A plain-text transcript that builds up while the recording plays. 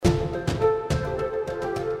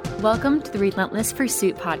Welcome to the Relentless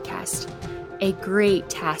Pursuit podcast. A great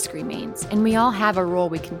task remains, and we all have a role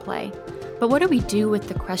we can play. But what do we do with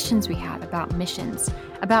the questions we have about missions,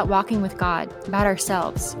 about walking with God, about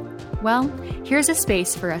ourselves? Well, here's a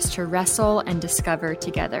space for us to wrestle and discover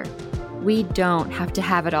together. We don't have to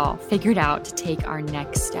have it all figured out to take our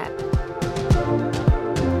next step.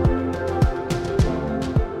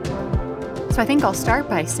 So I think I'll start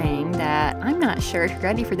by saying that I'm not sure if you're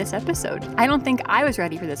ready for this episode. I don't think I was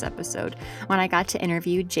ready for this episode when I got to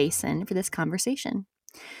interview Jason for this conversation.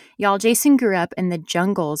 Y'all, Jason grew up in the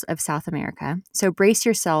jungles of South America, so brace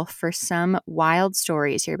yourself for some wild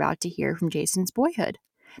stories you're about to hear from Jason's boyhood.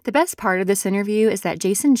 The best part of this interview is that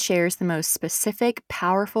Jason shares the most specific,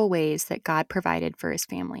 powerful ways that God provided for his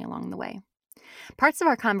family along the way. Parts of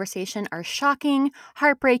our conversation are shocking,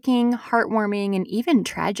 heartbreaking, heartwarming, and even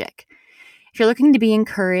tragic. If you're looking to be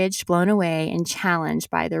encouraged, blown away, and challenged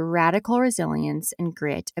by the radical resilience and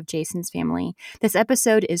grit of Jason's family, this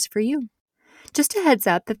episode is for you. Just a heads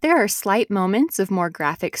up that there are slight moments of more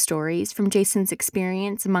graphic stories from Jason's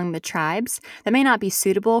experience among the tribes that may not be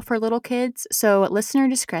suitable for little kids, so listener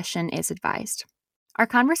discretion is advised. Our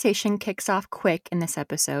conversation kicks off quick in this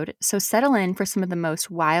episode, so settle in for some of the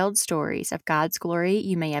most wild stories of God's glory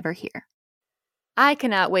you may ever hear. I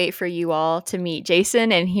cannot wait for you all to meet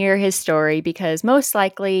Jason and hear his story because most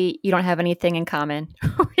likely you don't have anything in common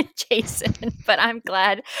with Jason, but I'm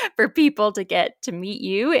glad for people to get to meet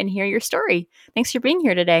you and hear your story. Thanks for being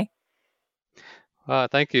here today.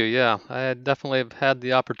 Thank you. Yeah, I definitely have had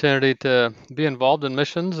the opportunity to be involved in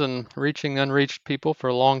missions and reaching unreached people for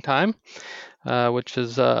a long time, which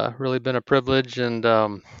has really been a privilege. And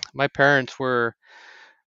my parents were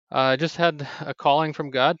just had a calling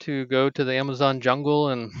from God to go to the Amazon jungle.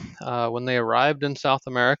 And when they arrived in South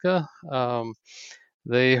America,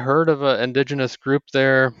 they heard of an indigenous group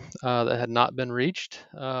there that had not been reached.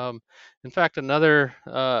 In fact, another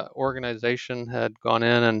organization had gone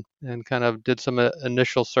in and kind of did some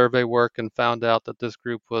initial survey work and found out that this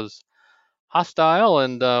group was hostile,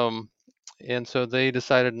 and so they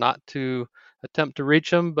decided not to attempt to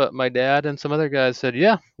reach them. But my dad and some other guys said,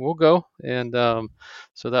 "Yeah, we'll go," and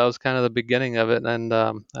so that was kind of the beginning of it. And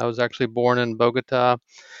I was actually born in Bogota,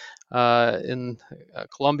 in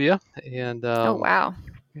Colombia, and Oh, wow.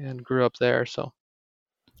 and grew up there. So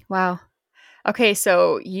Wow. Okay,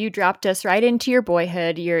 so you dropped us right into your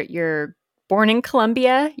boyhood. You're born in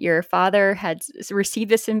Colombia. Your father had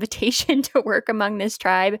received this invitation to work among this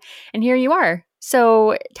tribe, and here you are.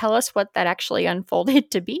 So tell us what that actually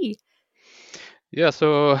unfolded to be. yeah,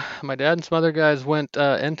 so my dad and some other guys went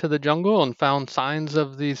into the jungle and found signs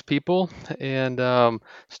of these people and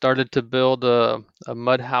started to build a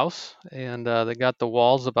mud house. And they got the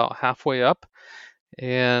walls about halfway up,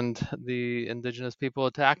 and the indigenous people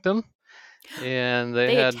attacked them. And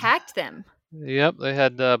They attacked them. yep, they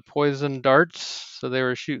had poison darts, so they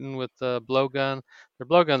were shooting with the blowgun. Their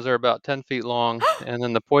blowguns are about 10 feet long, and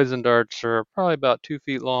then the poison darts are probably about 2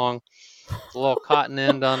 feet long. A little cotton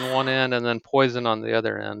end on one end, and then poison on the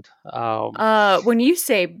other end. When you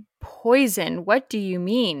say poison, what do you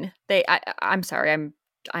mean? I'm sorry,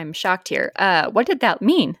 I'm shocked here. What did that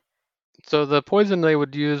mean? So the poison they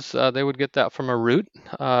would use, they would get that from a root.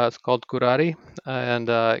 It's called curare, and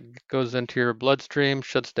it goes into your bloodstream,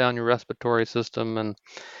 shuts down your respiratory system, and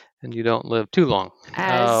you don't live too long.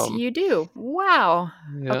 As you do. Wow.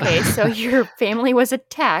 Yeah. Okay, so your family was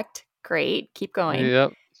attacked. Great. Keep going.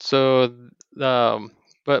 Yep. So,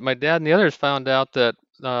 but my dad and the others found out that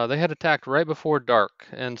they had attacked right before dark,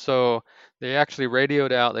 and so they actually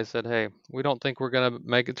radioed out. They said, "Hey, we don't think we're gonna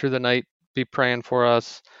make it through the night. Be praying for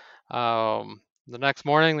us." The next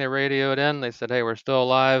morning, they radioed in. They said, "Hey, we're still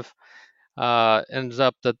alive." Ends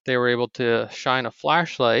up that they were able to shine a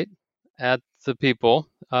flashlight at the people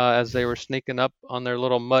as they were sneaking up on their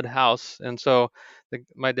little mud house, and so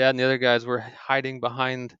my dad and the other guys were hiding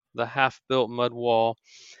behind the half-built mud wall.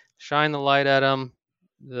 Shine the light at them.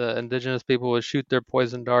 The indigenous people would shoot their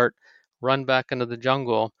poison dart, run back into the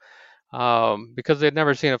jungle because they'd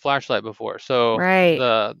never seen a flashlight before. So Right.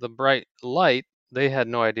 the bright light, they had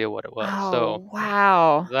no idea what it was. So Oh,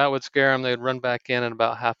 wow. that would scare them. They'd run back in, and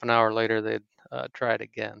about half an hour later, they'd try it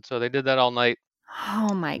again. So they did that all night.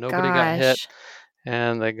 Oh my Nobody got hit, gosh.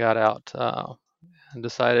 and they got out and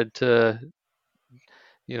decided to,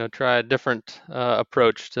 try a different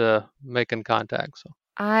approach to making contact. So.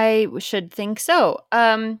 I should think so.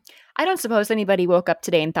 I don't suppose anybody woke up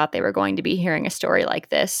today and thought they were going to be hearing a story like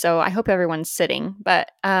this. So I hope everyone's sitting.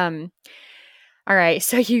 But all right.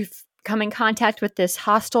 So you've come in contact with this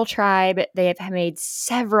hostile tribe. They have made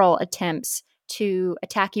several attempts to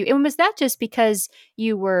attack you. And was that just because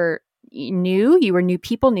you were new? You were new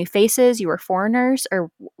people, new faces, you were foreigners,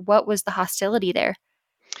 or what was the hostility there?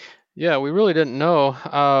 Yeah, we really didn't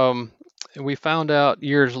know. We found out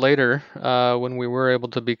years later, when we were able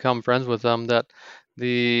to become friends with them, that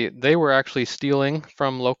they were actually stealing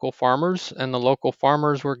from local farmers, and the local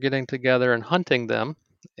farmers were getting together and hunting them,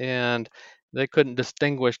 and they couldn't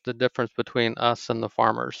distinguish the difference between us and the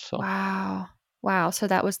farmers. So. Wow. Wow. So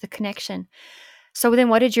that was the connection. So then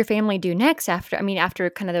what did your family do next after, I mean, after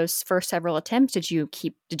kind of those first several attempts? Did you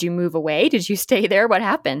move away? Did you stay there? What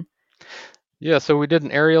happened? Yeah, so we did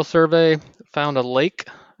an aerial survey, found a lake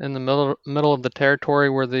in the middle of the territory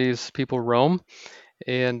where these people roam,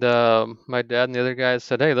 and my dad and the other guys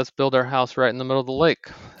said, "Hey, let's build our house right in the middle of the lake."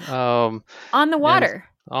 Um, On the and water.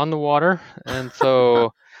 on the water. And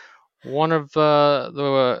so one of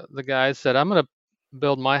the guys said, "I'm gonna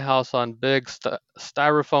build my house on big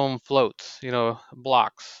styrofoam floats,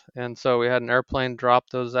 blocks." And so we had an airplane drop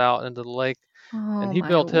those out into the lake, and Oh he my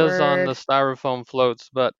built his on the word. styrofoam floats.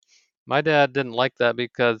 But my dad didn't like that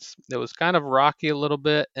because it was kind of rocky a little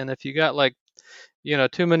bit, and if you got like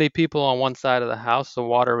too many people on one side of the house, the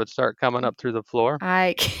water would start coming up through the floor.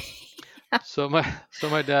 I So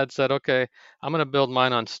my dad said, "Okay, I'm gonna build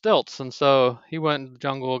mine on stilts." And so he went in the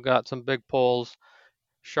jungle, got some big poles,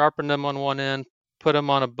 sharpened them on one end, put them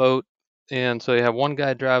on a boat, and so you have one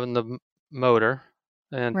guy driving the motor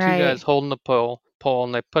and two guys right. holding the pole,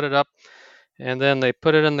 and they put it up, and then they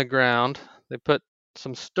put it in the ground. They put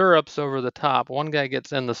some stirrups over the top. One guy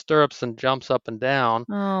gets in the stirrups and jumps up and down,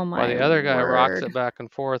 Oh while my the other guy rocks it word. back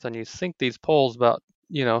and forth, and you sink these poles about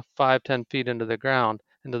 5-10 feet into the ground,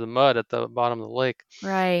 into the mud at the bottom of the lake.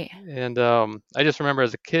 Right. And I just remember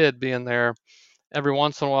as a kid being there. Every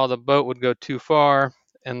once in a while, the boat would go too far,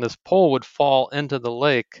 and this pole would fall into the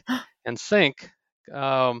lake and sink.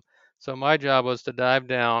 Um, so my job was to dive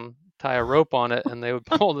down, tie a rope on it, and they would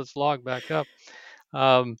pull this log back up.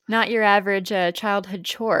 Um, Not your average childhood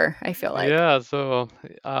chore, I feel like. yeah. So,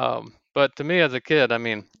 but to me as a kid, I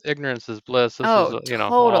mean, ignorance is bliss. This was, Oh, all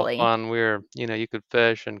totally. fun. You could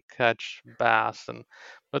fish and catch bass,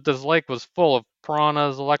 but this lake was full of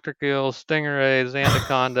piranhas, electric eels, stingrays,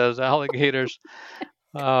 anacondas, alligators.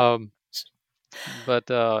 Um, But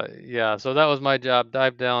yeah, so that was my job.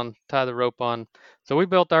 Dive down, tie the rope on. So we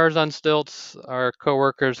built ours on stilts. Our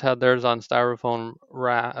coworkers had theirs on styrofoam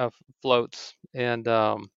floats, and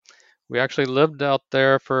we actually lived out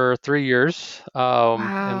there for 3 years.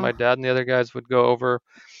 And my Wow. dad and the other guys would go over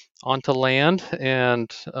onto land, and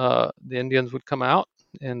the Indians would come out,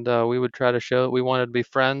 and we would try to show that we wanted to be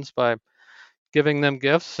friends by giving them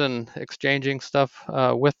gifts and exchanging stuff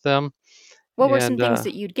with them. What were some And things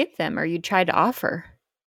that you'd give them or you'd try to offer?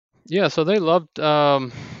 yeah, so they loved,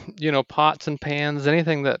 pots and pans,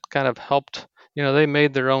 anything that kind of helped. They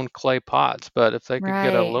made their own clay pots, but if they could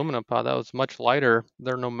get an Right. aluminum pot, that was much lighter.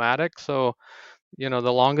 They're nomadic, so the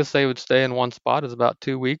longest they would stay in one spot is about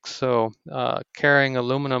 2 weeks. So carrying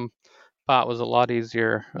aluminum pot was a lot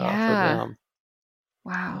easier for Yeah. them.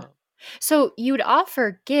 Wow. Uh, So you would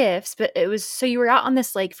offer gifts, but it was so you were out on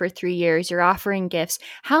this lake for 3 years, you're offering gifts.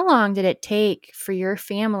 How long did it take for your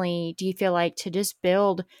family, do you feel like, to just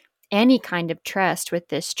build any kind of trust with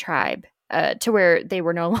this tribe to where they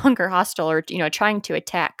were no longer hostile or, trying to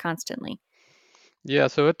attack constantly? yeah,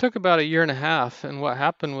 so it took about a year and a half, and what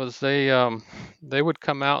happened was they would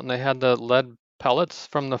come out and they had the lead pellets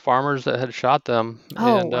from the farmers that had shot them,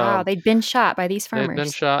 Oh, and wow. They'd been shot by these they'd been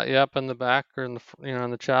farmers. shot, yep, in the back or in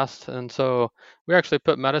the chest, and so we actually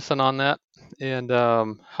put medicine on that and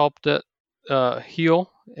helped it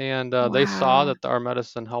heal. And they saw Wow. that our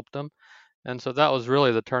medicine helped them, and so that was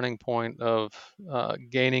really the turning point of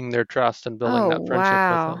gaining their trust and building Oh, that friendship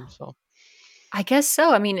with wow. them. So I guess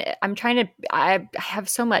so. I mean, I have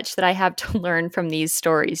so much that I have to learn from these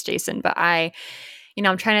stories, Jason, but I'm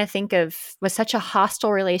trying to think of with such a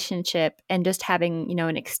hostile relationship and just having,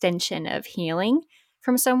 an extension of healing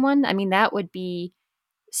from someone. I mean, that would be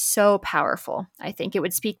so powerful. I think it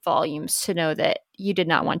would speak volumes to know that you did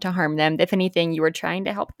not want to harm them. If anything, you were trying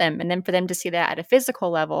to help them. And then for them to see that at a physical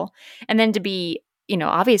level and then to be,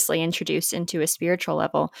 obviously introduced into a spiritual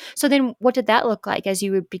level. So then what did that look like as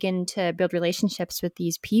you would begin to build relationships with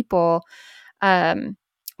these people? Um,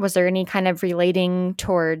 was there any kind of relating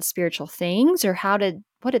towards spiritual things or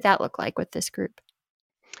what did that look like with this group?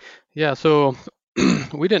 yeah, so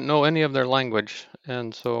we didn't know any of their language,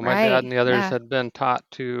 and so my dad Right. and the others Yeah. had been taught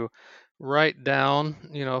to write down,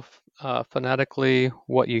 phonetically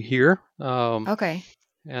what you hear. Okay.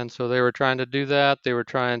 And so they were trying to do that. They were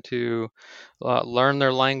trying to learn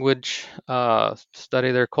their language,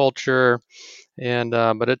 study their culture, and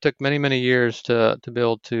but it took many, many years to be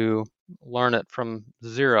able to learn it from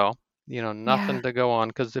zero. Yeah. nothing to go on.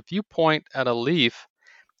 Because if you point at a leaf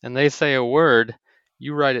and they say a word,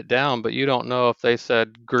 you write it down, but you don't know if they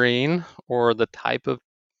said green or the type of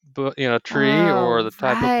tree or Oh, the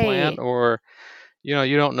type of plant, right. or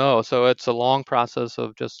you don't know. So it's a long process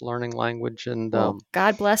of just learning language. And Well,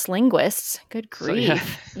 God bless linguists. Good so yeah.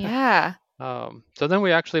 grief. Yeah. So then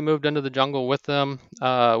we actually moved into the jungle with them.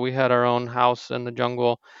 We had our own house in the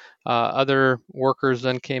jungle. Other workers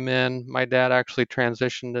then came in. My dad actually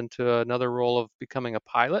transitioned into another role of becoming a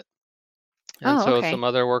pilot, and Oh, so some okay.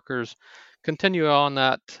 other workers continue on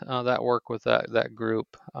that work with that group.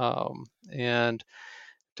 And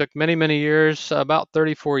took many, many years, about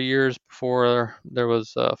 34 years before there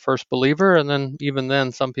was a first believer. And then even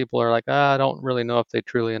then, some people are like, I don't really know if they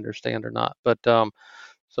truly understand or not. But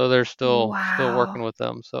so they're still working Wow. with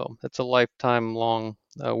them. So it's a lifetime long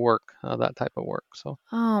work, that type of work. So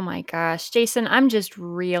Oh my gosh, Jason, I'm just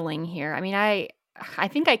reeling here. I mean, I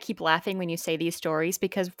think I keep laughing when you say these stories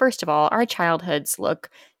because first of all, our childhoods look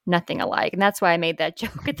nothing alike. And that's why I made that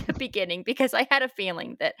joke at the beginning because I had a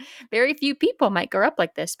feeling that very few people might grow up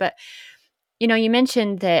like this. But you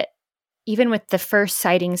mentioned that even with the first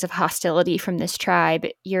sightings of hostility from this tribe,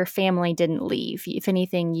 your family didn't leave. If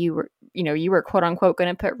anything, you were quote unquote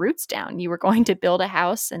going to put roots down. You were going to build a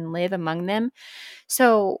house and live among them.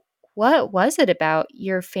 So, what was it about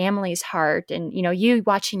your family's heart and you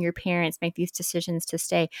watching your parents make these decisions to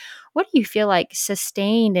stay? What do you feel like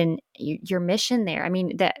sustained and your mission there? I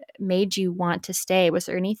mean, that made you want to stay. Was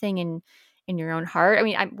there anything in your own heart? I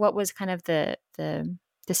mean, what was kind of the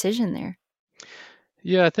decision there?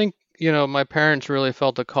 yeah, I think my parents really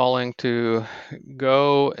felt a calling to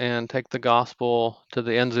go and take the gospel to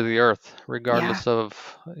the ends of the earth, Yeah, regardless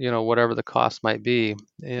of whatever the cost might be.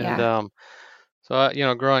 And yeah.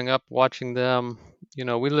 so growing up watching them,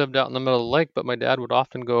 we lived out in the middle of the lake, but my dad would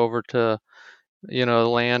often go over to the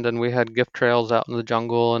land, and we had gift trails out in the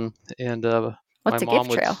jungle, and my What's a mom gift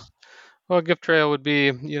would. trail? Well, a gift trail would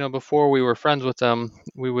be, before we were friends with them,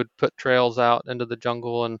 we would put trails out into the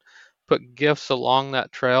jungle and put gifts along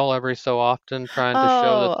that trail every so often, trying to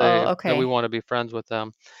show Oh, oh, that we okay. want to be friends with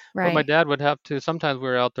them. But my Right. dad would have to. Sometimes we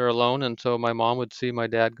were out there alone, and so my mom would see my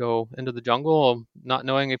dad go into the jungle, not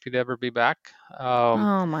knowing if he'd ever be back. Um,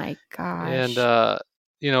 Oh my and gosh.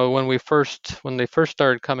 when they first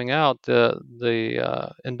started coming out,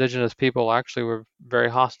 the indigenous people actually were very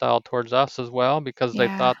hostile towards us as well, because they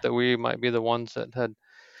Yeah. thought that we might be the ones that had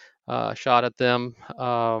shot at them.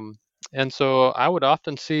 And so I would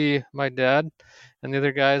often see my dad and the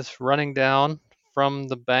other guys running down from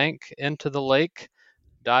the bank into the lake,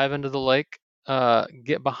 dive into the lake,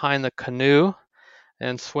 get behind the canoe,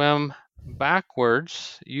 and swim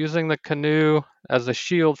backwards using the canoe as a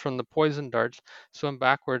shield from the poison darts, swim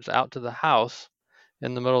backwards out to the house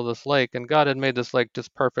in the middle of this lake. And God had made this lake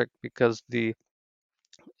just perfect, because the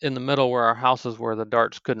in the middle where our houses were, the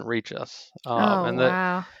darts couldn't reach us. Oh,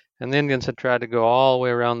 wow. And the Indians had tried to go all the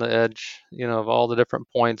way around the edge, of all the different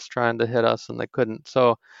points trying to hit us, and they couldn't.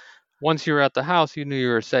 So once you were at the house, you knew you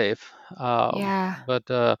were safe. Yeah.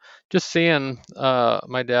 But just seeing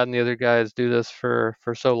my dad and the other guys do this for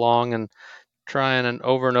so long, and trying and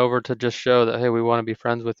over to just show that, hey, we want to be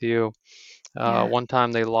friends with you. Yeah. One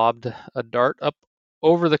time they lobbed a dart up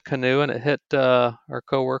over the canoe, and it hit our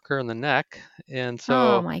coworker in the neck. And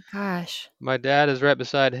Oh so my gosh. my dad is right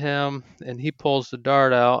beside him, and he pulls the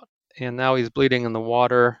dart out, and now he's bleeding in the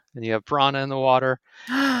water, and you have piranha in the water.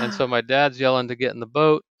 And so my dad's yelling to get in the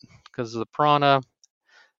boat because of the piranha,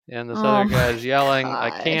 and this Oh other my guy's yelling, I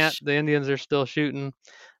can't. gosh. The Indians are still shooting.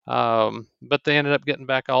 But they ended up getting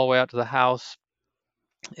back all the way out to the house.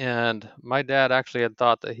 And my dad actually had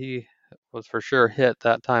thought that he was for sure hit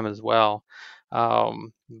that time as well.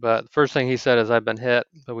 But the first thing he said is, I've been hit.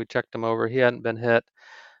 But we checked him over. He hadn't been hit.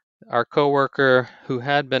 Our coworker who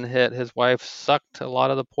had been hit, his wife sucked a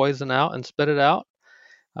lot of the poison out and spit it out.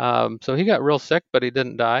 So he got real sick, but he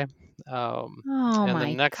didn't die. Um, Oh and the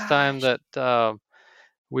my next time gosh. that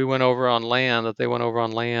we went over on land, that they went over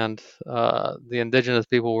on land, the indigenous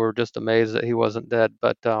people were just amazed that he wasn't dead.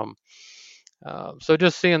 But so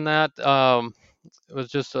just seeing that, it was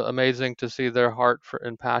just amazing to see their heart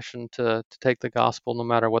and passion to take the gospel no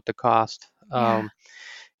matter what the cost. Yeah.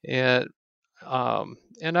 And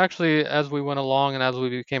and actually, as we went along and as we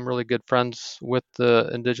became really good friends with the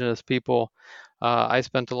indigenous people, I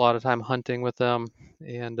spent a lot of time hunting with them.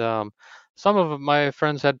 And some of my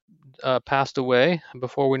friends had passed away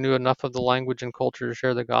before we knew enough of the language and culture to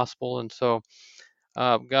share the gospel. And so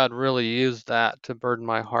God really used that to burden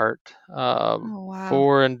my heart Oh wow.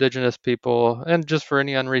 for indigenous people, and just for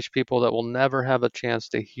any unreached people that will never have a chance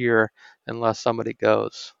to hear unless somebody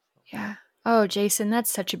goes. Yeah. Oh, Jason,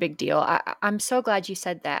 that's such a big deal. I'm so glad you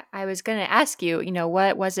said that. I was going to ask you,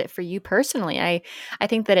 what was it for you personally? I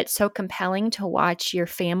think that it's so compelling to watch your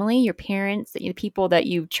family, your parents, the people that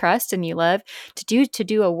you trust and you love to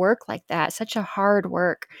do a work like that. Such a hard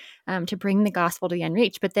work to bring the gospel to the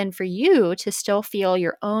unreached. But then for you to still feel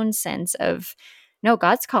your own sense of, no,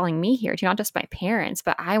 God's calling me here. Not just my parents,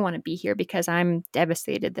 but I want to be here because I'm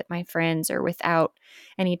devastated that my friends are without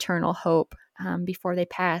an eternal hope before they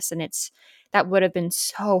pass, and that would have been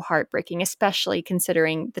so heartbreaking, especially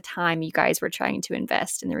considering the time you guys were trying to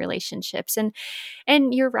invest in the relationships.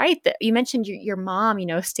 And you're right that you mentioned your mom,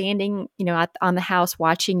 standing, on the house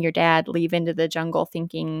watching your dad leave into the jungle,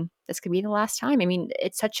 thinking this could be the last time. I mean,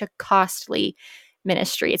 it's such a costly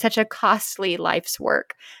ministry. It's such a costly life's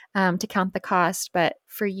work to count the cost, but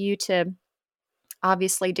for you to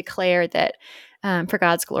obviously declare that for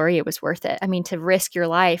God's glory, it was worth it. I mean, to risk your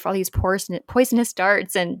life, all these poisonous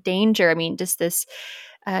darts and danger. I mean, just this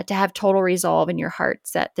to have total resolve in your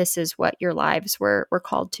hearts that this is what your lives were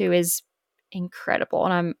called to is incredible,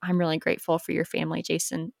 and I'm really grateful for your family,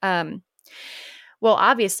 Jason. Well,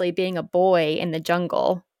 obviously, being a boy in the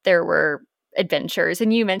jungle, there were adventures.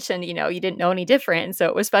 And you mentioned, you didn't know any different. So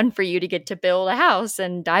it was fun for you to get to build a house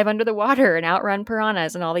and dive under the water and outrun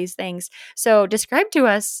piranhas and all these things. So describe to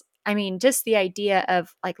us, I mean, just the idea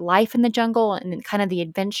of like life in the jungle and then kind of the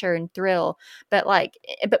adventure and thrill. But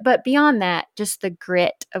but beyond that, just the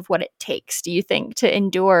grit of what it takes, do you think, to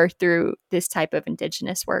endure through this type of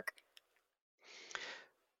indigenous work?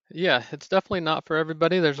 Yeah, it's definitely not for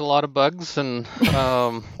everybody. There's a lot of bugs, and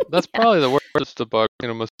that's probably the worst of bugs.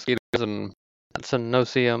 Mosquitoes and ants and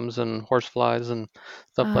no-see-ums and horseflies and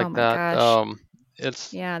stuff Oh like my that. gosh.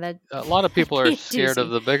 It's Yeah, that a lot of people that'd are be a scared of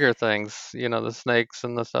doozy. the bigger things, the snakes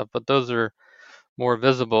and the stuff, but those are more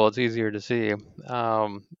visible. It's easier to see.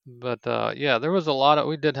 But yeah,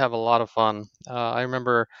 we did have a lot of fun. I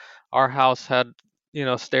remember our house had,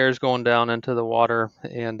 stairs going down into the water,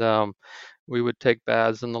 and we would take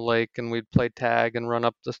baths in the lake, and we'd play tag and run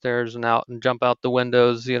up the stairs and out and jump out the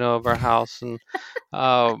windows, of our house. And,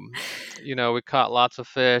 um, we caught lots of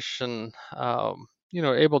fish and,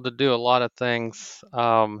 able to do a lot of things.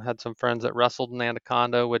 Had some friends that wrestled an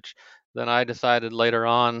anaconda, which then I decided later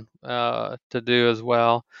on to do as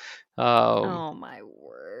well. Um, Oh my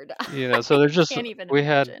word. so I there's just can't even we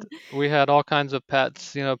had imagine. we had all kinds of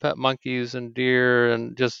pets, pet monkeys and deer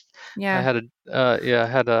and just I Yeah. had I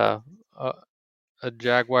had a, a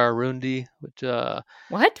Jaguar Rundi, which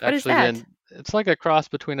What is actually that? then it's like a cross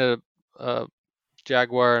between a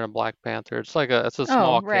jaguar and a black panther. It's a Oh,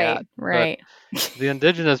 small cat, right, but right. the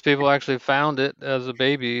indigenous people actually found it as a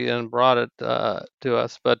baby and brought it to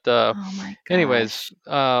us. But Oh my anyways,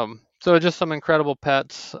 gosh. so just some incredible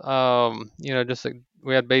pets.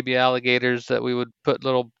 We had baby alligators that we would put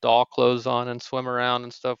little doll clothes on and swim around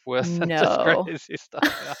and stuff with, and just No. crazy stuff.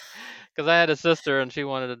 Yeah, because I had a sister and she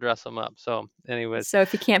wanted to dress them up. So, anyways, So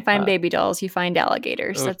if you can't find uh, baby dolls, you find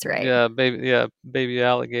alligators. That's right. yeah, baby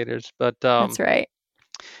alligators. But That's right.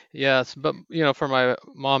 yes, but for my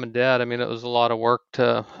mom and dad, I mean, it was a lot of work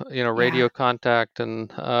to, Yeah. radio contact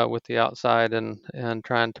and with the outside and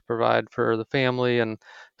trying to provide for the family. And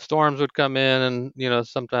storms would come in and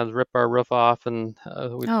sometimes rip our roof off, and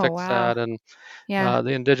we'd Oh, fix wow. that. And Yeah.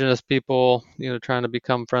 the indigenous people, trying to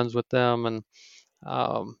become friends with them, and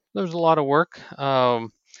there's a lot of work.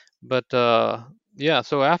 But yeah,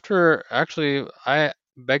 so after actually, I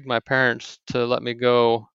begged my parents to let me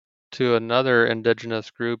go to another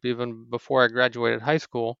indigenous group even before I graduated high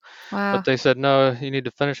school. But Wow. they said, no, you need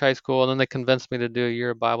to finish high school. And then they convinced me to do a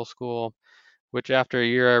year of Bible school, which after a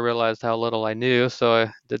year I realized how little I knew. So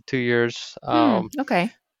I did 2 years.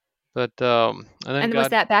 Okay. And then And was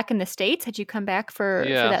God, that back in the States? Had you come back for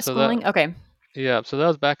yeah, that schooling? Okay. so that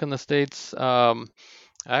was back in the States.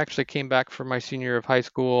 I actually came back for my senior year of high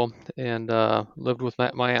school and lived with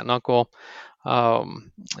my aunt and uncle.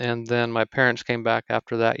 And then my parents came back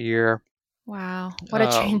after that year. Wow. What a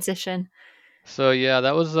Um, transition. so yeah,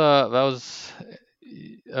 that was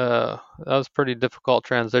pretty difficult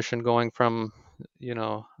transition going from you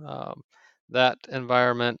know um, that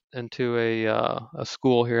environment into a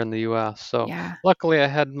school here in the U.S. So Yeah. luckily,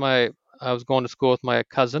 I was going to school with my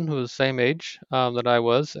cousin who was the same age that I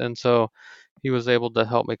was, and so he was able to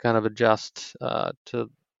help me kind of adjust to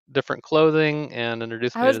different clothing and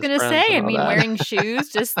introduce I me to was his gonna friends say, and I all mein, that. wearing shoes,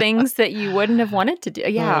 just things that you wouldn't have wanted to do.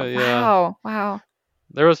 Yeah. Yeah. Wow. Wow.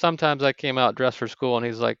 There was sometimes I came out dressed for school, and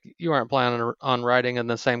he's like, "You aren't planning on riding in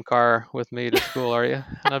the same car with me to school, are you?"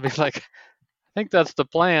 And I'd be like, think that's the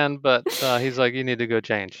plan, but he's like, you need to go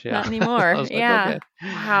change. Yeah. Not I anymore. was like, Yeah. okay.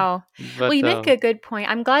 Wow. Well, But you make a good point.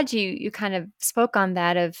 I'm glad you kind of spoke on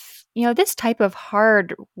that of, this type of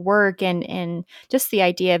hard work and just the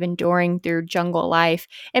idea of enduring through jungle life.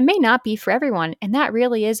 It may not be for everyone, and that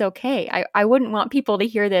really is okay. I wouldn't want people to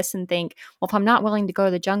hear this and think, well, if I'm not willing to go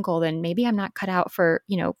to the jungle, then maybe I'm not cut out for,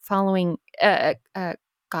 following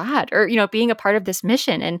God or, being a part of this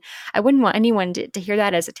mission. And I wouldn't want anyone to hear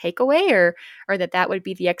that as a takeaway or that would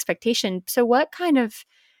be the expectation. So what kind of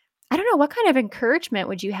I don't know, what kind of encouragement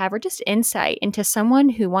would you have or just insight into someone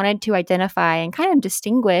who wanted to identify and kind of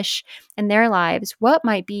distinguish in their lives what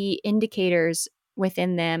might be indicators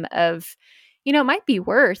within them of, it might be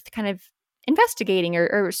worth kind of investigating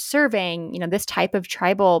or surveying, this type of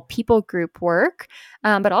tribal people group work,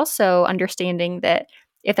 but also understanding that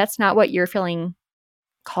if that's not what you're feeling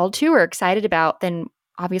called to or excited about, then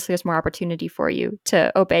obviously there's more opportunity for you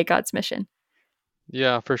to obey God's mission.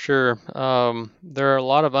 yeah, for sure. There are a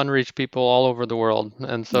lot of unreached people all over the world,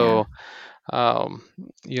 and Yeah. so um,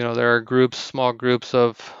 there are groups, small groups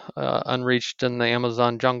of unreached in the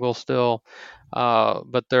Amazon jungle still,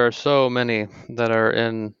 but there are so many that are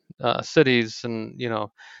in cities and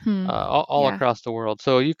Hmm. all Yeah. across the world.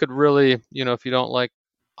 So you could really, if you don't like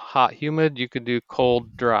hot, humid, you could do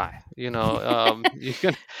cold, dry. You can, you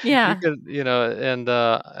Yeah. could, and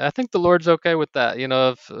I think the Lord's okay with that.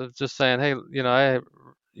 Of just saying, hey, I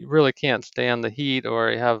really can't stand the heat, or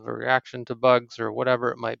I have a reaction to bugs, or whatever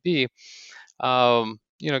it might be.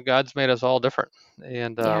 God's made us all different,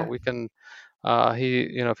 and Yeah. we can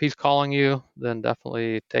if he's calling you, then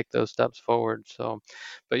definitely take those steps forward. So,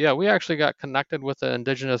 but yeah, we actually got connected with an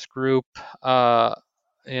indigenous group, uh,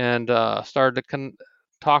 and started to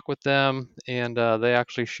talk with them, and they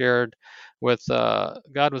actually shared with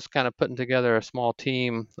God was kind of putting together a small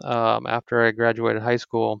team after I graduated high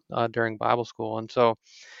school during Bible school, and so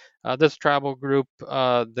this tribal group,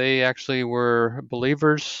 they actually were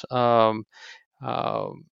believers. And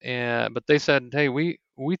but they said, hey, we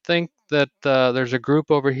think that there's a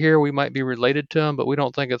group over here, we might be related to them, but we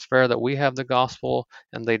don't think it's fair that we have the gospel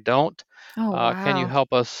and they don't. Oh, Can you wow.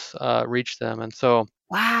 help us reach them? And so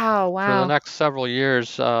Wow, for the wow. next several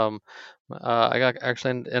years, I got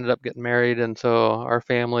actually ended up getting married, and so our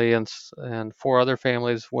family and four other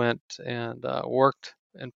families went and worked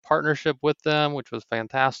in partnership with them, which was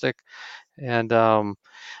fantastic. And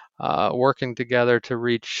working together to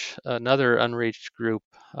reach another unreached group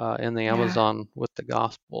in the Yeah, Amazon with the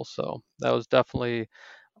gospel. So that was definitely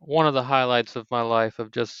one of the highlights of my life,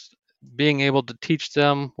 of just being able to teach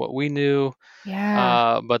them what we knew,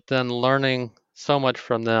 yeah. but then learning so much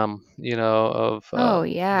from them, of Oh,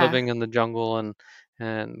 yeah, living in the jungle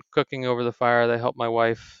and cooking over the fire. They helped my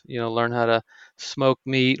wife, learn how to smoke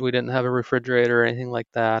meat. We didn't have a refrigerator or anything like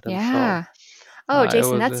that, and so yeah. Oh, it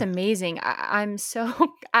Jason, was that's amazing. I'm so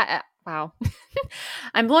wow.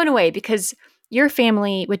 I'm blown away because your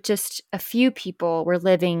family, with just a few people, were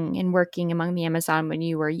living and working among the Amazon when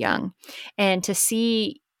you were young. And to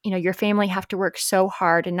see, your family have to work so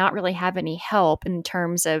hard and not really have any help in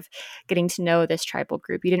terms of getting to know this tribal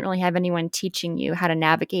group. You didn't really have anyone teaching you how to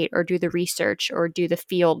navigate or do the research or do the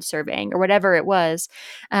field surveying or whatever it was,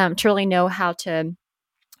 to really know how to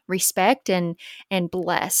respect and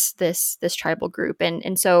bless this tribal group.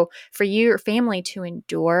 And so for your family to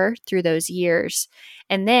endure through those years,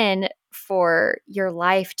 and then for your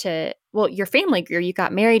life to, well, your family grew, you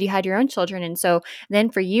got married, you had your own children, and so then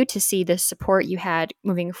for you to see the support you had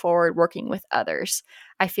moving forward working with others,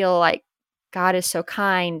 I feel like God is so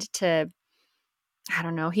kind to, I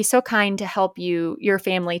don't know. He's so kind to help your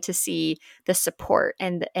family, to see the support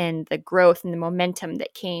and the growth and the momentum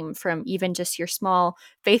that came from even just your small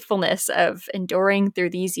faithfulness of enduring through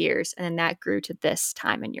these years, and then that grew to this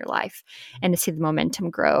time in your life, and to see the momentum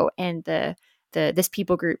grow and the this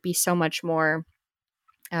people group be so much more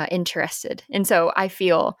interested. And so I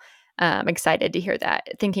feel excited to hear that.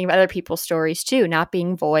 Thinking of other people's stories too, not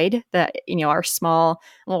being void, that, are small,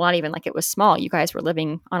 well, not even like it was small. You guys were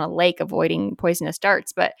living on a lake avoiding poisonous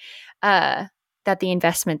darts, but that the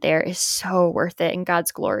investment there is so worth it and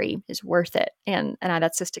God's glory is worth it. And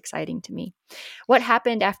that's just exciting to me. What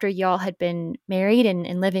happened after y'all had been married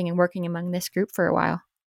and living and working among this group for a while?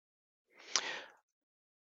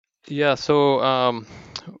 Yeah, so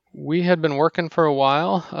we had been working for a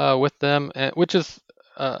while with them, which is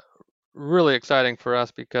uh, really exciting for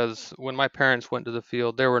us, because when my parents went to the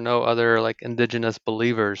field, there were no other like indigenous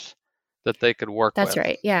believers that they could work That's with.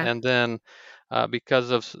 right. Yeah. And then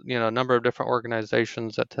because of a number of different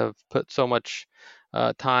organizations that have put so much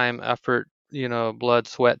time, effort blood,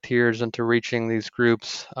 sweat, tears into reaching these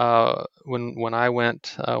groups. When I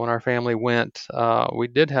went, when our family went, we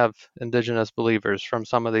did have indigenous believers from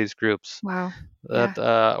some of these groups Wow. Yeah.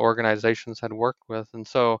 that organizations had worked with,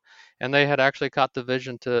 and they had actually caught the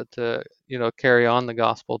vision to carry on the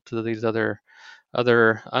gospel to these other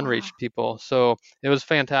Wow. unreached people. So it was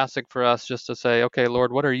fantastic for us just to say, okay,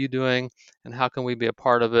 Lord, what are you doing, and how can we be a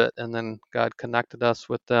part of it? And then God connected us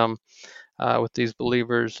with them, with these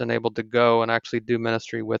believers, and able to go and actually do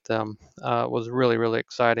ministry with them. Was really, really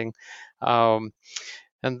exciting. Um,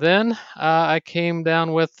 and then I came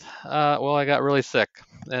down with, I got really sick,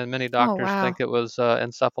 and many Oh, doctors wow. think it was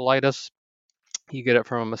encephalitis. You get it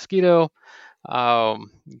from a mosquito.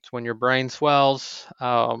 It's when your brain swells.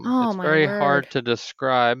 Oh, It's my very word. hard to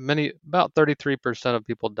describe. About 33% of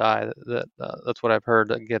people die. That's what I've heard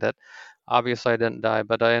that get it. Obviously, I didn't die,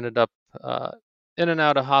 but I ended up uh, in and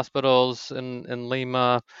out of hospitals in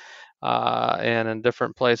Lima, and in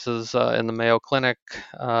different places, in the Mayo Clinic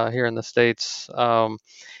here in the States.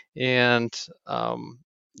 And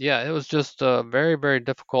Yeah, it was just a very, very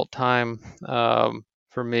difficult time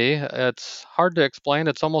for me. It's hard to explain.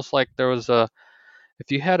 It's almost like there was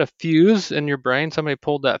if you had a fuse in your brain, somebody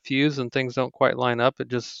pulled that fuse and things don't quite line up, it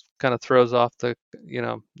just kind of throws off you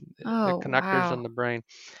know, the Oh, connectors in wow. the brain.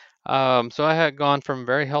 So I had gone from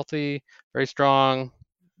very healthy, very strong,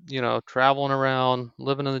 traveling around,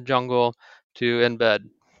 living in the jungle, to in bed,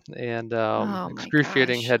 and Oh, my excruciating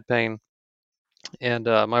gosh. head pain, and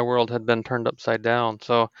my world had been turned upside down.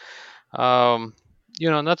 So, um,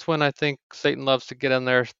 and that's when I think Satan loves to get in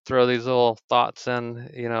there, throw these little thoughts in.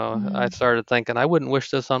 I Mm. started thinking, I wouldn't wish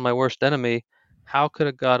this on my worst enemy. How could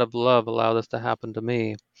a God of love allow this to happen to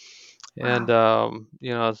me? And Wow.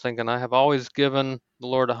 I was thinking, I have always given the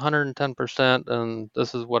Lord 110%, and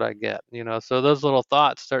this is what I get. So those little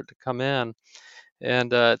thoughts start to come in,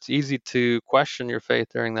 and it's easy to question your faith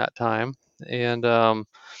during that time, and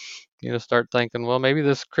start thinking, well, maybe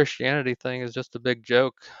this Christianity thing is just a big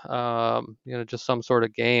joke, just some sort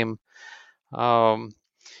of game. Um,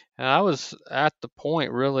 and I was at the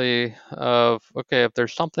point really of, okay, if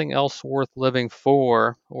there's something else worth living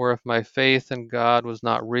for, or if my faith in God was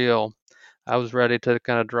not real, I was ready to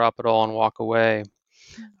kind of drop it all and walk away.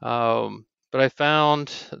 But I found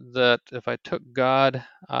that if I took God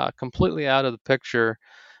completely out of the picture,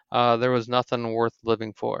 there was nothing worth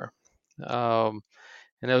living for. Um,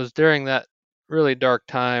 and it was during that really dark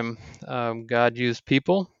time, God used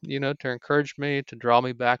people, to encourage me, to draw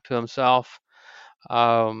me back to Himself.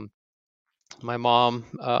 Um, my mom,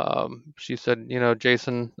 she said,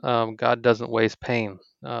 Jason, God doesn't waste pain.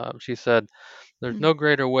 She said, there's Mm. no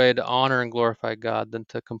greater way to honor and glorify God than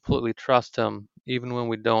to completely trust Him, even when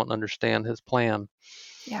we don't understand His plan.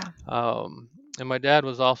 Yeah. Um, and my dad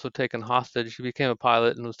was also taken hostage. He became a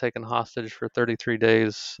pilot and was taken hostage for 33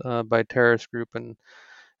 days by a terrorist group in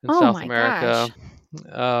Oh, South my America. gosh.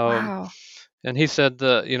 Um, Wow. and he said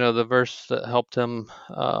the verse that helped him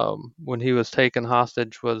when he was taken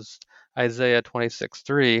hostage was Isaiah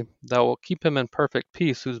 26:3. That will keep him in perfect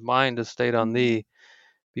peace, whose mind is stayed on Mm. thee,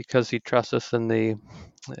 because he trusteth in thee.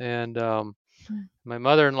 And Mm. my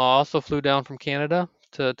mother-in-law also flew down from Canada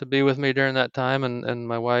to be with me during that time, and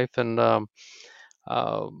my wife, and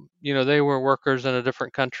they were workers in a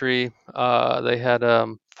different country. They had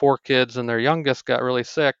 4 kids, and their youngest got really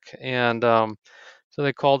sick, and so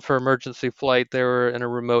they called for emergency flight. They were in a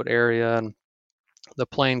remote area, and the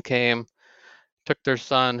plane came, took their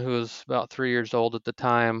son, who was about 3 years old at the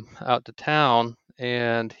time, out to town,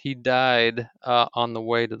 and he died on the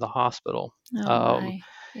way to the hospital. Oh, Um, my.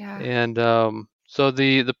 Yeah. and so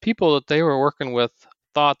the people that they were working with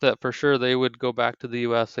thought that for sure they would go back to the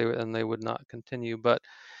U.S. And they would not continue, but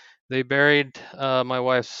they buried my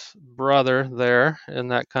wife's brother there in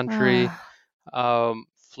that country, Ah,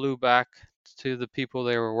 flew back to the people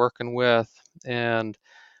they were working with, and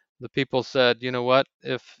the people said, you know what,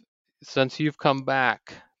 if since you've come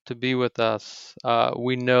back to be with us,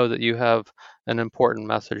 we know that you have an important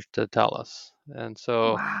message to tell us. And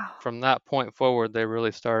so wow. from that point forward, they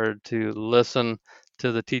really started to listen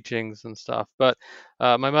to the teachings and stuff. But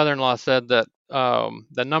my mother-in-law said that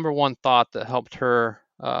the number one thought that helped her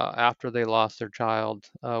after they lost their child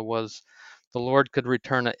was the Lord could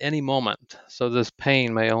return at any moment, so this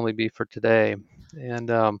pain may only be for today.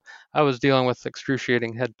 And I was dealing with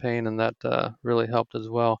excruciating head pain, and that really helped as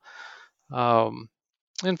well. Um,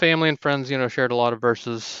 and family and friends, shared a lot of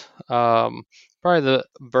verses. Probably the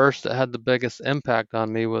verse that had the biggest impact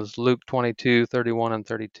on me was Luke 22:31 and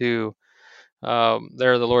 32.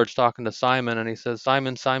 There, the Lord's talking to Simon, and He says,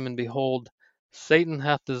 Simon, Simon, behold, Satan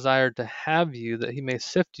hath desired to have you, that he may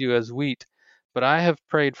sift you as wheat. But I have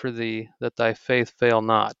prayed for thee that thy faith fail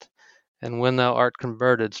not, and when thou art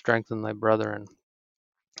converted, strengthen thy brethren.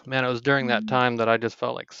 Man, it was during that Mm. time that I just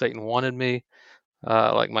felt like Satan wanted me,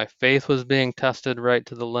 like my faith was being tested right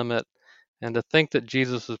to the limit. And to think that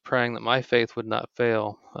Jesus was praying that my faith would not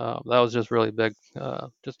fail, that was just really big.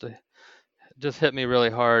 Just hit me really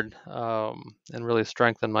hard, and really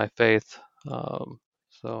strengthened my faith.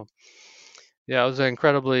 So yeah, it was an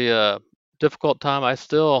incredibly difficult time. I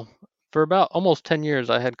still, for about almost 10 years,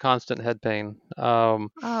 I had constant head pain. Oh,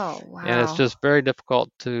 And it's wow. just very difficult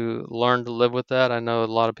to learn to live with that. I know a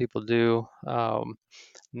lot of people do.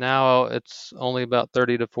 Now it's only about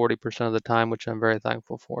 30 to 40% of the time, which I'm very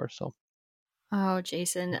thankful for. So, Oh,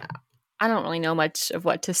 Jason, I don't really know much of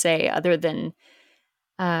what to say other than,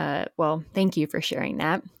 well, thank you for sharing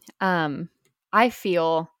that. I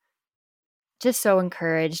feel just so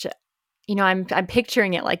encouraged. I'm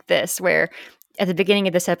picturing it like this, where at the beginning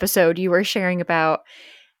of this episode, you were sharing about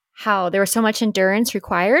how there was so much endurance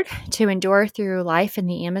required to endure through life in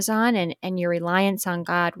the Amazon, and your reliance on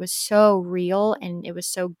God was so real and it was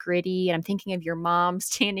so gritty. And I'm thinking of your mom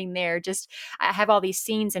standing there. Just I have all these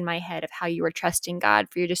scenes in my head of how you were trusting God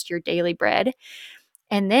for your daily bread.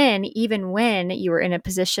 And then, even when you were in a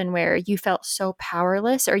position where you felt so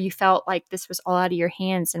powerless, or you felt like this was all out of your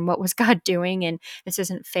hands, and what was God doing, and this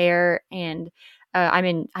isn't fair, and I'm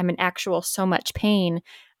in actual so much pain.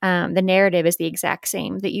 The narrative is the exact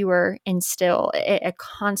same, that you were in still a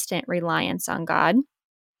constant reliance on God,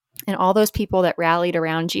 and all those people that rallied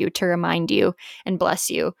around you to remind you and bless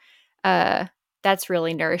you. Uh, that's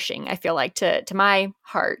really nourishing. I feel like to my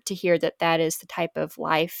heart to hear that is the type of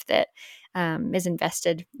life that is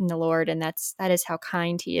invested in the Lord, and that is how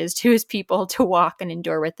kind He is to His people, to walk and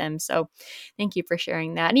endure with them. So, thank you for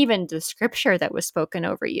sharing that, and even the scripture that was spoken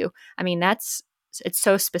over you. I mean, it's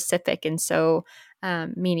so specific and so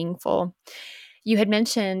meaningful. You had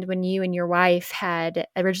mentioned when you and your wife had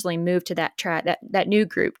originally moved to that new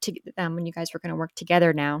group to when you guys were going to work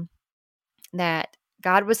together now, that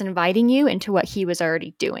God was inviting you into what He was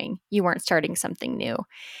already doing. You weren't starting something new.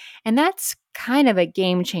 And that's kind of a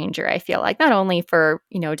game changer, I feel like, not only for,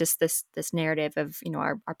 just this narrative of,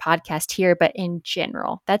 our podcast here, but in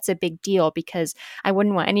general. That's a big deal, because I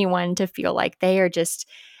wouldn't want anyone to feel like they are just,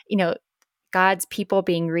 you know, God's people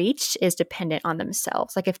being reached is dependent on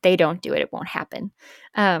themselves. Like, if they don't do it, it won't happen.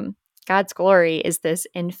 God's glory is this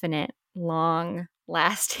infinite, long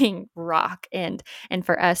lasting rock, and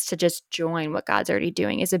for us to just join what God's already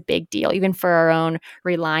doing is a big deal, even for our own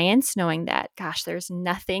reliance, knowing that, gosh, there's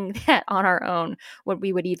nothing that on our own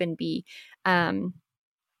we would even be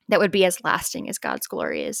that would be as lasting as God's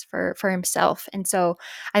glory is for Himself. And so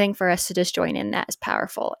I think for us to just join in that is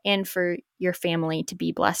powerful, and for your family to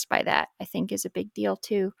be blessed by that, I think, is a big deal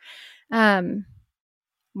too. Um,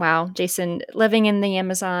 wow, Jason, living in the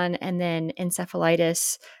Amazon, and then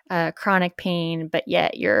encephalitis, chronic pain, but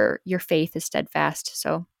yet your faith is steadfast.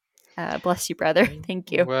 So bless you, brother.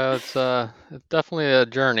 Thank you. well, it's definitely a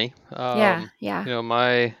journey. Yeah, yeah,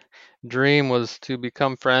 My dream was to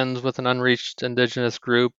become friends with an unreached indigenous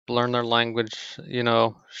group, learn their language,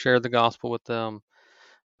 share the gospel with them.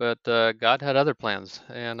 But God had other plans,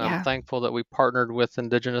 and I'm yeah. thankful that we partnered with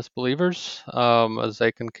indigenous believers, as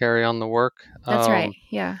they can carry on the work. That's right.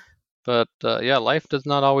 Yeah. But yeah, life does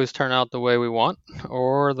not always turn out the way we want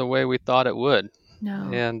or the way we thought it would. No.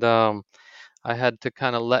 And I had to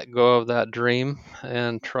kind of let go of that dream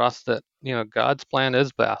and trust that, God's plan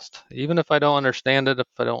is best. Even if I don't understand it, if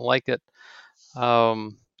I don't like it.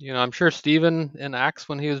 I'm sure Stephen in Acts,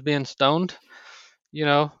 when he was being stoned, you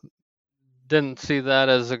know, didn't see that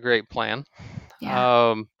as a great plan.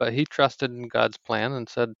 Yeah. But he trusted in God's plan and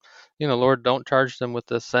said, Lord, don't charge them with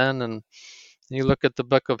this sin. And you look at the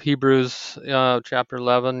book of Hebrews, chapter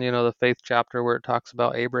 11, the faith chapter, where it talks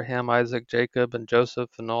about Abraham, Isaac, Jacob, and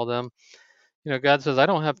Joseph and all them. God says, I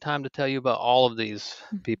don't have time to tell you about all of these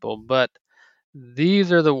people, but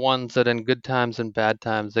these are the ones that in good times and bad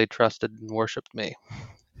times they trusted and worshiped me.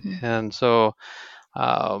 Mhm. And so,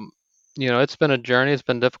 um, it's been a journey. It's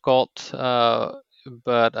been difficult,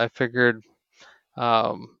 but I figured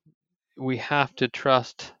um, we have to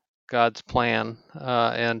trust God's plan,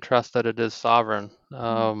 and trust that it is sovereign.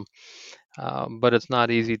 But it's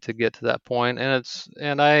not easy to get to that point,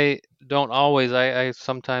 and I don't always. I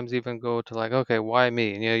sometimes even go to like, okay, why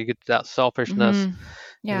me? You get that selfishness, Mhm. and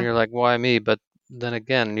Yeah. you're like, why me? But then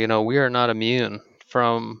again, we are not immune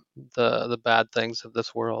from the bad things of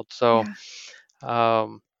this world. So, Yeah.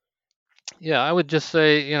 um, yeah, I would just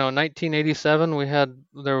say, 1987,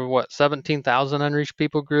 there were what 17,000 unreached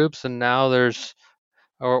people groups, and now there's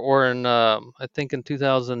or in I think in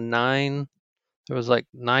 2009 there was like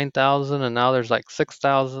 9,000, and now there's like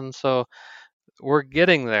 6,000. So we're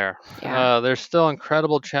getting there. Yeah. There's still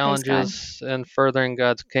incredible Praise God. challenges in furthering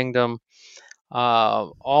God's kingdom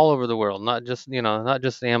all over the world, not just the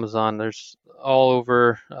Amazon. There's all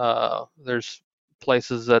over. There's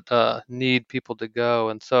places that need people to go,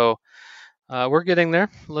 and so we're getting there.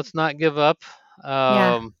 Let's not give up.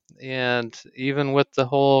 Yeah. And even with the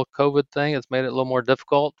whole COVID thing, it's made it a little more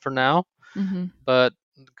difficult for now. Hmm. But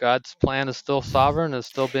God's plan is still sovereign, is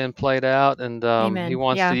still being played out, and He Amen.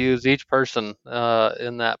 wants to Yeah. use each person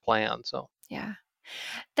in that plan. So. Yeah.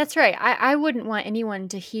 That's right. I wouldn't want anyone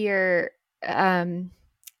to hear um,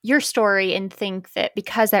 your story and think that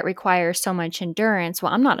because that requires so much endurance,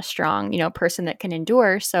 well, I'm not a strong, person that can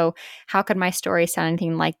endure. So how could my story sound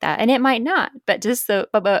anything like that? And it might not. But just but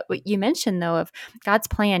what you mentioned though of God's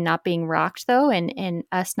plan not being rocked though, and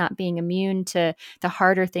us not being immune to the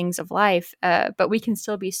harder things of life, but we can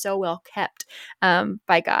still be so well kept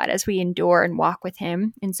by God as we endure and walk with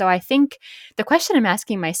Him. And so I think the question I'm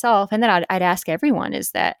asking myself, and that I'd ask everyone, is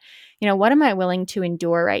that, what am I willing to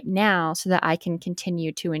endure right now so that I can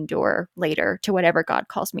continue to endure later to whatever God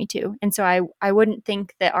calls me to? And so I wouldn't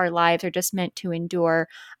think that our lives are just meant to endure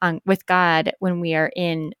with God when we are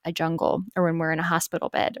in a jungle or when we're in a hospital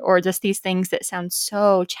bed, or just these things that sound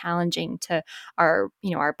so challenging to our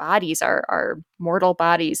bodies, our mortal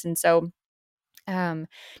bodies. And so um,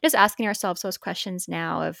 just asking ourselves those questions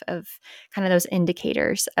now of kind of those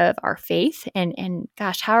indicators of our faith, and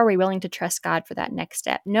gosh, how are we willing to trust God for that next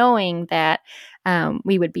step, knowing that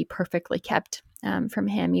we would be perfectly kept from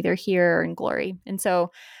Him either here or in glory. And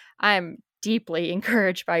so I'm deeply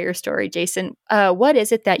encouraged by your story, Jason. What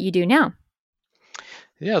is it that you do now?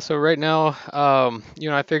 Yeah, so right now,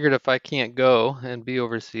 I figured if I can't go and be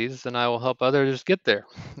overseas, then I will help others get there.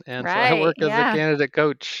 And so I Right. work as a Yeah. candidate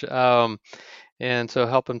coach, and so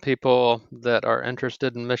helping people that are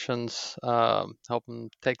interested in missions, help them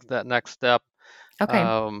take that next step, Okay.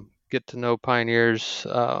 get to know pioneers,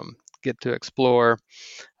 get to explore,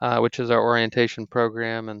 which is our orientation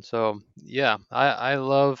program. And so, yeah, I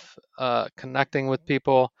love connecting with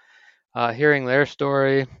people, hearing their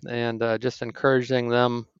story, and just encouraging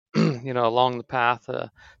them, along the path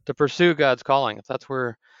to pursue God's calling. If that's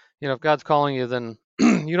where, if God's calling you, then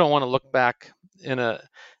you don't want to look back in a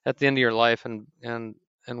at the end of your life and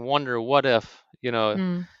wonder what if,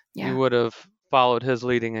 Mm, you yeah. would have followed His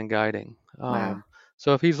leading and guiding. Wow.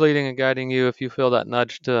 So if He's leading and guiding you, if you feel that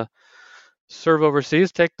nudge to serve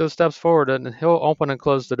overseas, take those steps forward, and He'll open and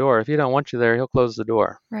close the door. If He don't want you there, He'll close the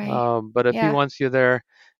door. Right. But if He Yeah. wants you there,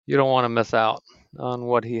 you don't want to miss out on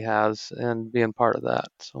what He has and being part of that.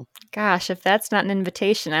 So. Gosh, if that's not an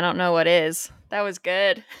invitation, I don't know what is. That was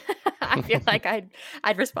good. I feel like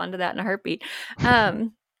I'd respond to that in a heartbeat.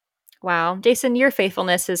 Um, wow, Jason, your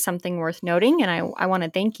faithfulness is something worth noting, and I want to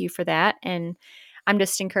thank you for that. And I'm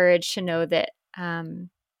just encouraged to know that,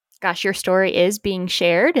 gosh, your story is being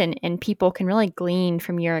shared, and people can really glean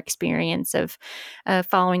from your experience of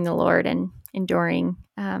following the Lord and enduring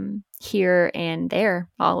here and there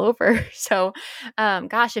all over. So,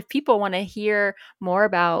 gosh, if people want to hear more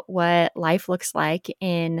about what life looks like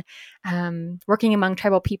in working among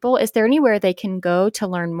tribal people, is there anywhere they can go to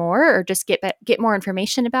learn more, or just get more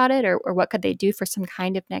information about it, or what could they do for some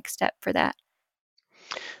kind of next step for that?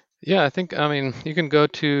 Yeah, I mean, you can go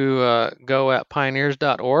at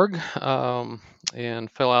pioneers.org,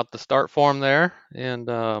 and fill out the start form there,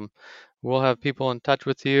 and we'll have people in touch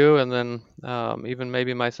with you, and then even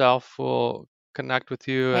maybe myself will connect with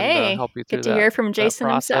you and Hey, help you get through to that hear from that Jason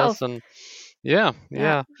process. himself. And yeah, Yeah.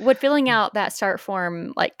 yeah. Would filling out that start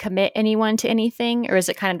form like commit anyone to anything, or is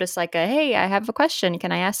it kind of just like a, hey, I have a question,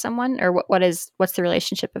 can I ask someone, or what's the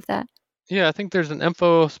relationship of that? Yeah, I think there's an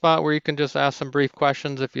info spot where you can just ask some brief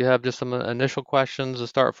questions if you have just some initial questions. The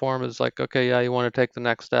start form is like, okay, yeah, you want to take the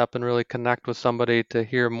next step and really connect with somebody to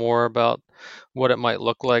hear more about what it might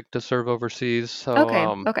look like to serve overseas. So, Okay.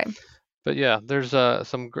 Okay. but yeah, there's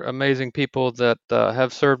some amazing people that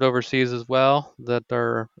have served overseas as well that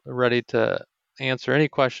are ready to answer any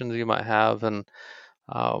questions you might have. And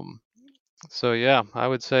um, so, yeah, I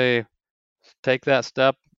would say take that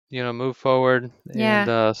step, move forward and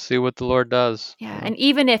Yeah. see what the Lord does. Yeah, and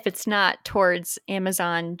even if it's not towards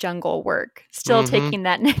Amazon jungle work, still Hmm. taking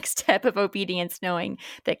that next step of obedience, knowing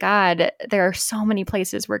that God, there are so many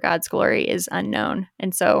places where God's glory is unknown.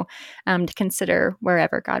 And so to consider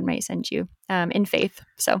wherever God might send you in faith.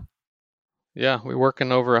 So, Yeah, we work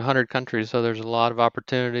in over 100 countries, so there's a lot of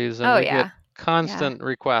opportunities, and oh, we get yeah. Yeah. constant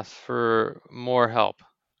requests for more help.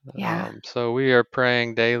 Yeah. So we are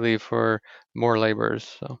praying daily for more laborers.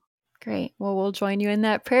 So. Great. Well, we'll join you in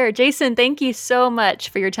that prayer. Jason, thank you so much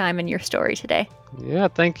for your time and your story today. Yeah,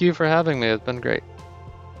 thank you for having me. It's been great.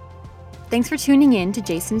 Thanks for tuning in to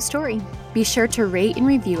Jason's story. Be sure to rate and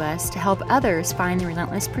review us to help others find the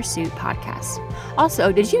Relentless Pursuit podcast.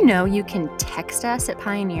 Also, did you know you can text us at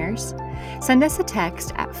Pioneers? Send us a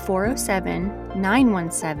text at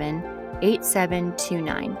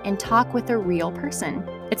 407-917-8729 and talk with a real person.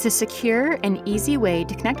 It's a secure and easy way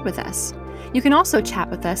to connect with us. You can also chat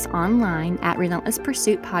with us online at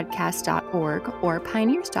relentlesspursuitpodcast.org or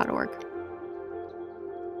pioneers.org.